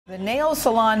The nail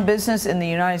salon business in the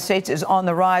United States is on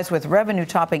the rise, with revenue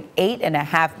topping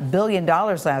 $8.5 billion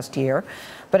last year.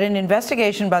 But an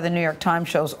investigation by the New York Times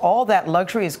shows all that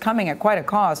luxury is coming at quite a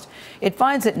cost. It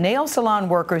finds that nail salon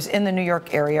workers in the New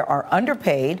York area are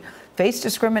underpaid, face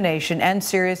discrimination, and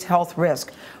serious health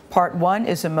risk. Part 1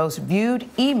 is the most viewed,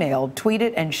 emailed,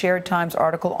 tweeted, and shared Times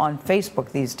article on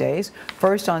Facebook these days.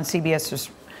 First on CBS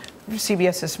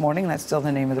This Morning, that's still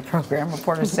the name of the program,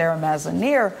 reporter Sarah Maslin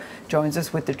Nir joins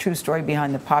us with the true story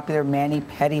behind the popular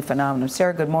mani-pedis phenomenon.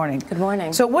 Sarah, good morning. Good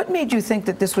morning. So what made you think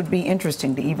that this would be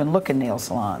interesting to even look at nail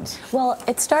salons? Well,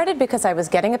 it started because I was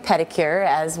getting a pedicure,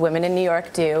 as women in New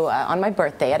York do, on my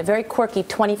birthday at a very quirky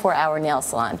 24-hour nail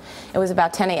salon. It was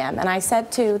about 10 a.m. And I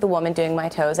said to the woman doing my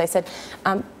toes, I said,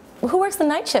 who works the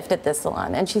night shift at this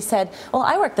salon? And she said, well,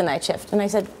 I work the night shift. And I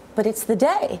said, but it's the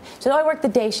day. She said, oh, I work the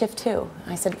day shift too.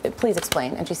 I said, please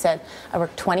explain. And she said, I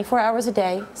work 24 hours a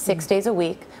day, 6 days a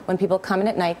week. When people come in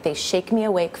at night, they shake me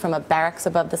awake from a barracks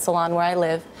above the salon where I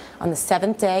live. On the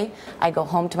 7th day, I go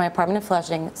home to my apartment in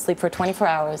Flushing, sleep for 24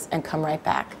 hours, and come right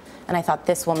back. And I thought,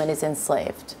 this woman is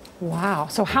enslaved. Wow.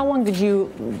 So how long did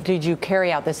you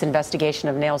carry out this investigation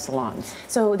of nail salons?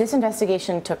 So this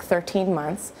investigation took 13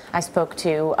 months. I spoke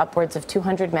to upwards of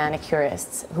 200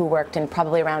 manicurists who worked in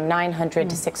probably around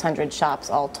 900 to 600 shops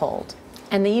all told.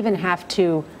 And they even have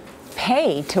to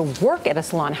pay to work at a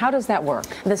salon. How does that work?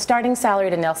 The starting salary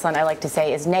at a nail salon, I like to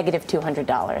say, is negative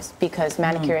 $200 because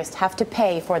manicurists have to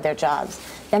pay for their jobs.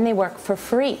 Then they work for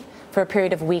free for a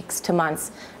period of weeks to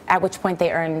months, at which point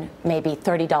they earn maybe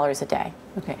 $30 a day.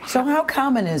 Okay. So how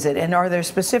common is it, and are there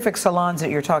specific salons that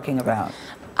you're talking about?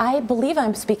 I believe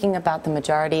I'm speaking about the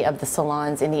majority of the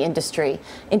salons in the industry.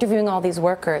 Interviewing all these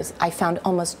workers, I found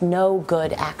almost no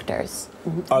good actors.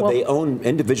 Are they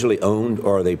individually owned,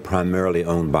 or are they primarily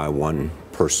owned by one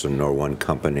person or one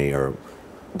company? Or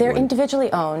they're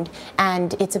individually owned,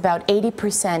 and it's about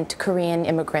 80% Korean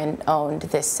immigrant owned,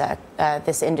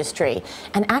 this industry.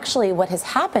 And actually what has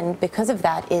happened because of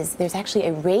that is there's actually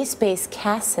a race-based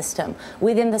caste system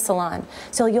within the salon.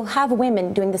 So you'll have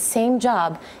women doing the same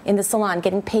job in the salon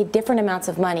getting paid different amounts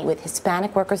of money, with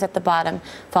Hispanic workers at the bottom,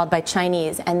 followed by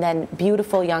Chinese, and then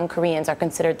beautiful young Koreans are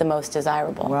considered the most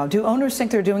desirable. Well, do owners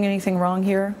think they're doing anything wrong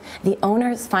here? The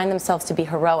owners find themselves to be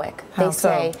heroic. How they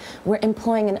say, we're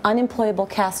employing an unemployable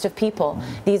caste of people.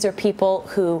 These are people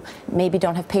who maybe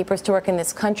don't have papers to work in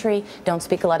this country, don't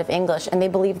speak a lot of English, and they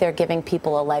believe they're giving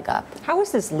people a leg up. How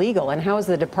is this legal, and how is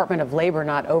the Department of Labor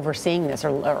not overseeing this or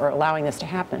allowing this to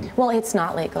happen? Well, it's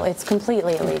not legal. It's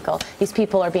completely illegal. These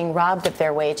people are being robbed of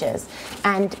their wages.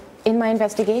 And in my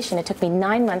investigation, it took me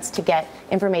 9 months to get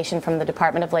information from the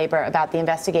Department of Labor about the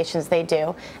investigations they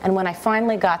do. And when I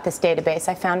finally got this database,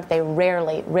 I found that they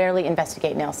rarely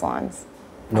investigate nail salons.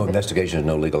 No investigations,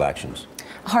 no legal actions?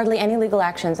 Hardly any legal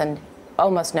actions and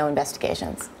almost no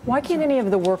investigations. Why can't any of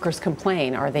the workers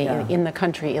complain? Are they in the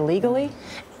country illegally?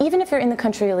 Even if you're in the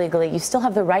country illegally, you still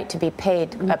have the right to be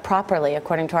paid properly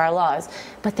according to our laws,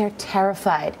 but they're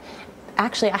terrified.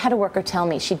 Actually, I had a worker tell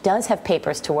me she does have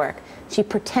papers to work. She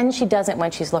pretends she doesn't when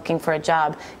she's looking for a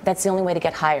job. That's the only way to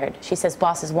get hired. She says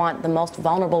bosses want the most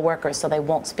vulnerable workers, so they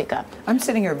won't speak up. I'm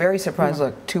sitting here very surprised.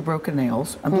 Look, 2 broken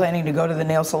nails. I'm planning to go to the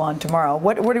nail salon tomorrow.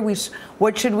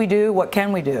 What should we do? What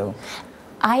can we do?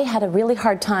 I had a really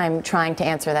hard time trying to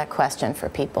answer that question for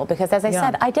people because, as I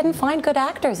said, I didn't find good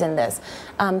actors in this.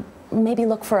 Maybe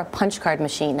look for a punch card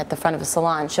machine at the front of a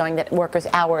salon showing that workers'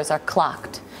 hours are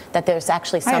clocked, that there's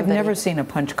actually somebody. I have never seen a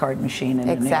punch card machine in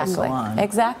a nail salon.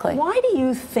 Exactly. Why do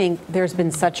you think there's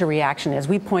been such a reaction? As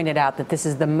we pointed out, that this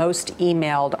is the most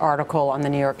emailed article on the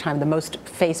New York Times, the most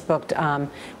Facebooked.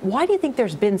 Why do you think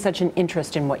there's been such an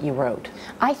interest in what you wrote?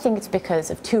 I think it's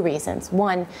because of 2 reasons.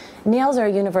 One, nails are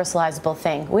a universalizable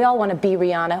thing. We all want to be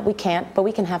Rihanna. We can't, but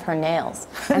we can have her nails.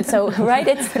 And so, right?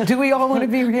 Do we all want to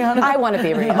be Rihanna? I want to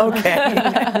be Rihanna. Okay.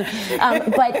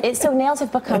 So nails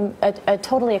have become a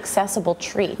totally accessible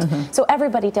treat. So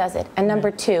everybody does it. And number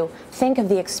 2, think of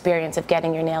the experience of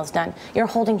getting your nails done. You're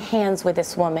holding hands with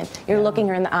this woman. You're looking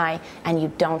her in the eye, and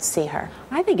you don't see her.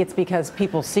 I think it's because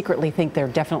people secretly think there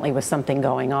definitely was something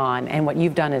going on, and what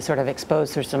you've done is sort of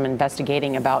expose through some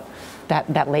investigating about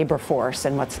that labor force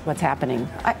and what's happening.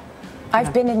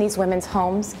 I've been in these women's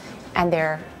homes, and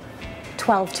they're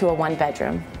 12 to a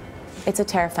 1-bedroom. It's a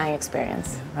terrifying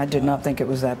experience. I did not think it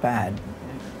was that bad.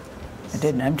 I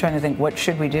didn't. I'm trying to think, what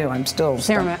should we do? I'm still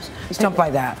stumped by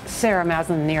that. Sarah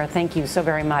Maslin Nir, thank you so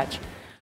very much.